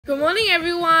Good morning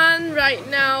everyone! Right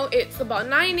now it's about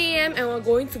 9 a.m. and we're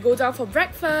going to go down for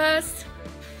breakfast.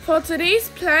 For today's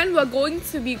plan, we're going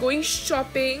to be going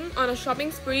shopping on a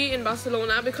shopping spree in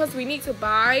Barcelona because we need to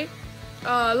buy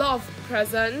a lot of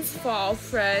presents for our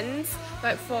friends,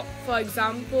 like for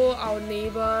example our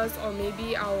neighbors or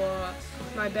maybe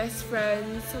my best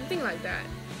friends, something like that.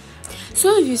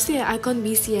 So if you stay at Icon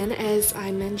BCN, as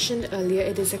I mentioned earlier,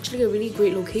 it is actually a really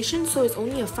great location. So it's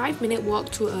only a 5-minute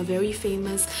walk to a very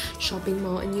famous shopping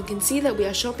mall, and you can see that we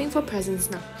are shopping for presents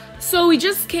now. So we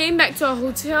just came back to our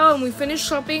hotel and we finished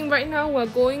shopping. Right now we're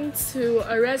going to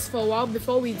rest for a while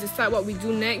before we decide what we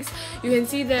do next. You can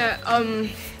see that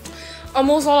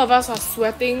almost all of us are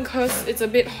sweating because it's a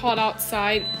bit hot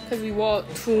outside because we wore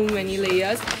too many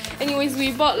layers. Anyways,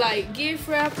 we bought like gift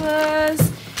wrappers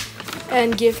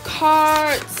and gift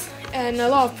cards and a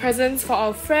lot of presents for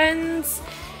our friends,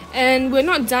 and we're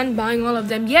not done buying all of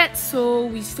them yet, so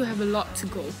we still have a lot to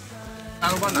go.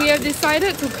 We have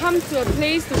decided to come to a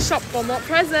place to shop for more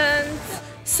presents.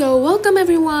 So welcome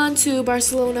everyone to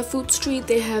Barcelona Food Street.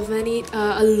 They have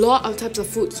a lot of types of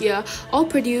food here, all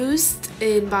produced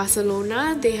in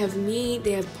Barcelona. They have meat,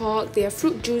 they have pork, they have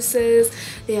fruit juices,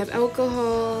 they have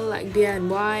alcohol like beer and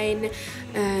wine,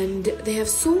 and they have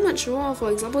so much more.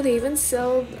 For example, they even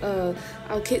sell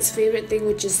our kids' favorite thing,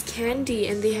 which is candy,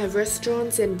 and they have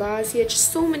restaurants and bars here,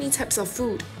 just so many types of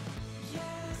food.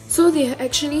 So they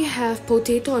actually have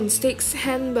potato on sticks,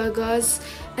 hamburgers,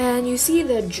 and you see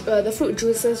the fruit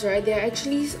juices, right? They're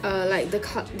actually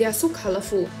they are so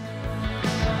colorful.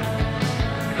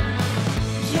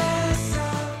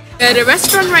 We're at a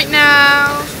restaurant right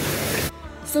now.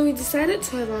 So we decided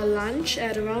to have our lunch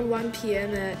at around 1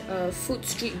 p.m. at Food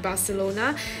Street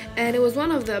Barcelona, and it was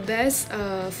one of the best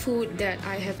food that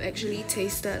I have actually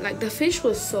tasted. Like, the fish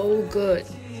was so good.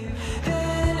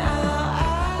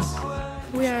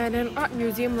 We are at an art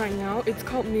museum right now. It's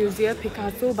called Musea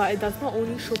Picasso, but it does not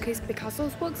only showcase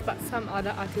Picasso's works but some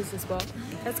other artists as well.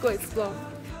 Let's go explore.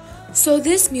 So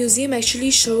this museum actually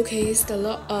showcased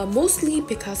mostly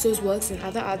Picasso's works and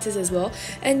other artists as well,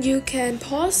 and you can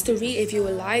pause to read if you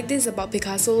would like. This is about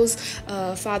Picasso's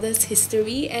father's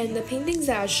history, and the paintings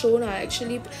that are shown are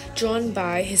actually drawn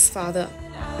by his father.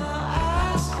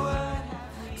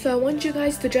 So I want you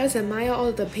guys to just admire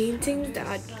all the paintings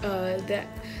that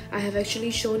I have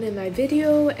actually shown in my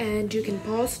video, and you can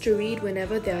pause to read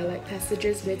whenever there are like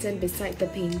passages written beside the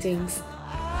paintings.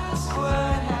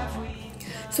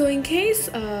 So in case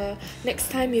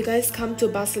next time you guys come to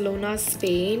Barcelona,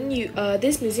 Spain,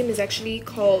 this museum is actually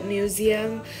called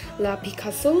Museum La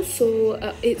Picasso.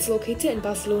 So it's located in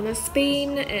Barcelona,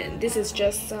 Spain, and this is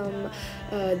just some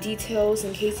details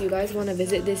in case you guys want to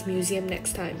visit this museum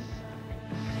next time.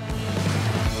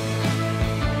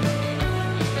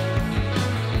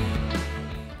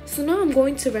 So now I'm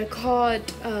going to record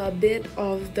a bit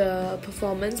of the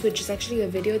performance, which is actually a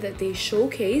video that they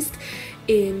showcased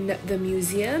in the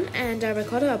museum, and I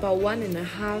recorded about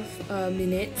 1.5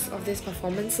 minutes of this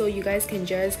performance, so you guys can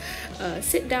just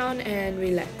sit down and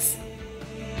relax.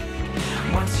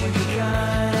 Once you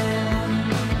begun,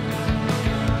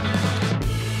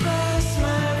 press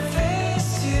my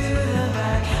face to the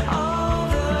back, all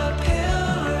the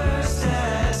pillars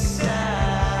that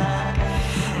stack,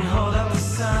 and hold up the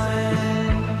sun.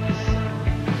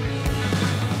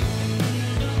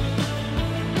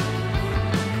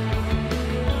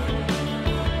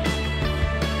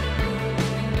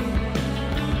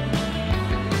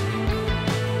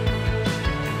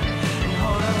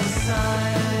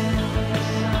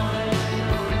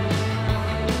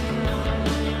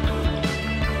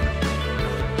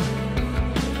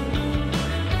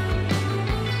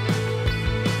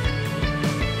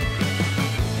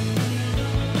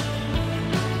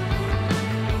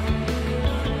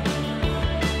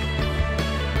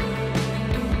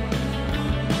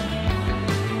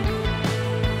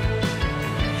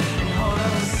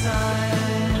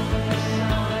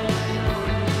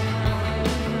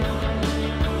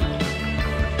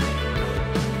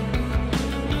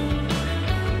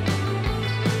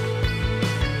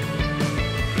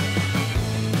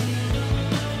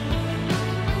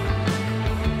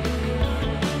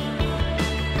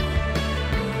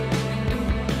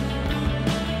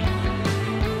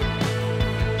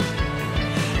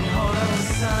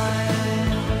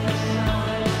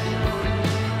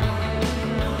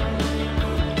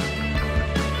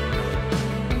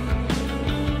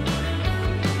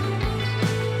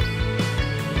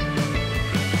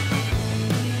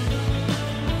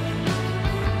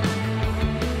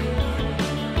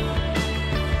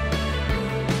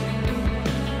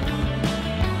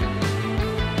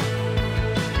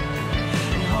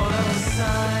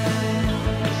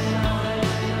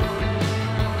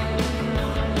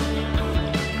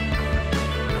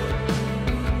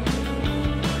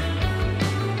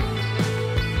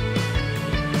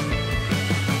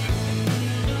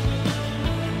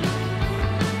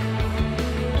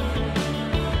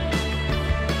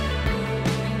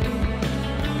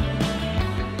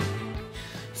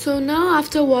 So now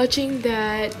after watching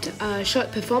that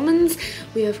short performance,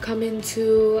 we have come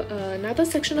into another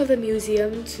section of the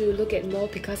museum to look at more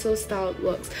Picasso styled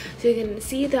works. So you can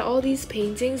see that all these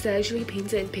paintings are actually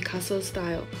painted in Picasso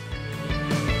style.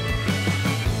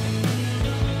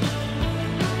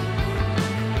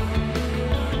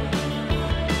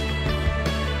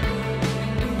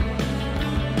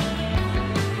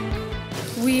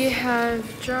 We have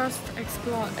just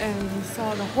explored and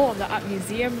saw the whole of the art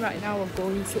museum. Right now we're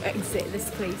going to exit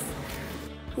this place.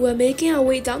 We're making our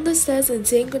way down the stairs and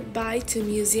saying goodbye to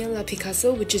Museum La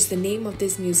Picasso, which is the name of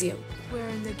this museum. We're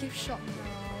in the gift shop now.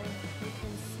 You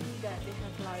can see that they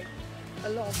have like a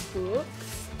lot of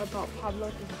books about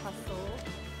Pablo Picasso.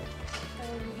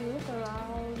 And you look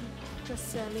around, just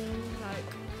selling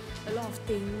like a lot of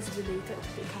things related to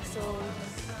Picasso.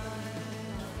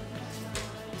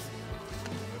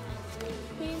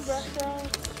 Paintbrushes,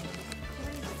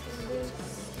 this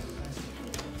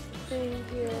thing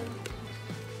here.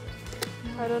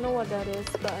 I don't know what that is,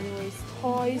 but anyways,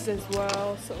 toys as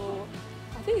well. So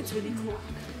I think it's really cool.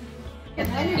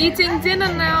 Eating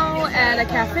dinner now at a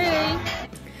cafe.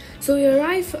 So we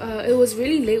arrived, it was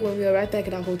really late when we arrived back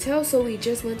at our hotel, so we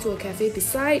just went to a cafe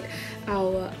beside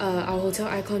our hotel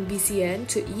icon BCN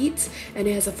to eat, and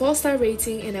it has a 4-star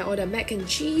rating, and I ordered mac and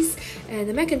cheese, and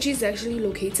the mac and cheese is actually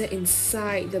located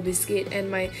inside the biscuit, and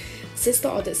my sister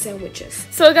ordered sandwiches.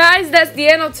 So guys, that's the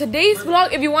end of today's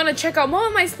vlog. If you want to check out more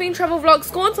of my Spain travel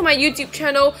vlogs, go onto my YouTube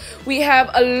channel. We have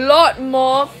a lot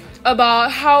more about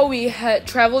how we had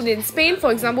traveled in Spain.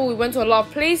 For example, we went to a lot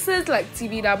of places like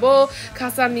Tibidabo,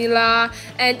 Casa Mila,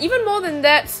 and even more than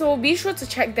that, so be sure to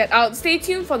check that out. Stay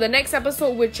tuned for the next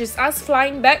episode, which is us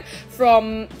flying back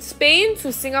from Spain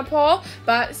to Singapore.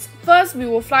 But first we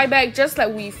will fly back just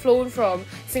like we flown from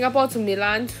Singapore to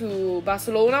Milan to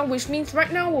Barcelona, which means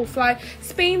right now we'll fly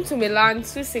Spain to Milan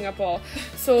to Singapore.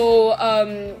 So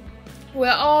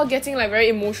we're all getting like very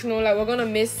emotional, like we're gonna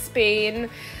miss Spain.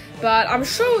 But I'm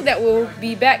sure that we'll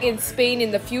be back in Spain in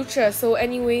the future. So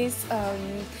anyways,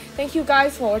 thank you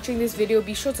guys for watching this video.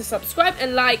 Be sure to subscribe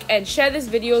and like and share this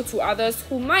video to others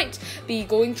who might be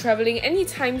going traveling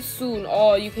anytime soon.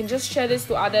 Or you can just share this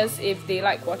to others if they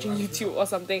like watching YouTube or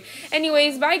something.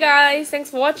 Anyways, bye guys.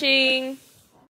 Thanks for watching.